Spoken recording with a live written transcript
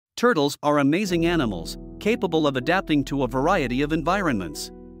Turtles are amazing animals, capable of adapting to a variety of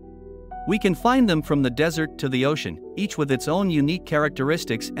environments. We can find them from the desert to the ocean, each with its own unique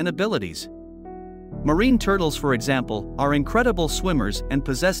characteristics and abilities. Marine turtles, for example, are incredible swimmers and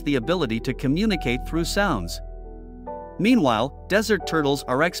possess the ability to communicate through sounds. Meanwhile, desert turtles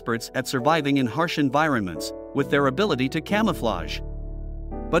are experts at surviving in harsh environments, with their ability to camouflage.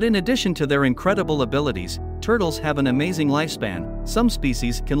 But in addition to their incredible abilities, turtles have an amazing lifespan. Some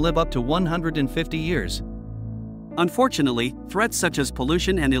species can live up to 150 years. Unfortunately, threats such as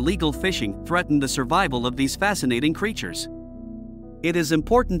pollution and illegal fishing threaten the survival of these fascinating creatures. It is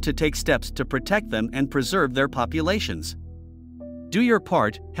important to take steps to protect them and preserve their populations. Do your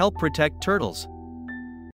part, help protect turtles.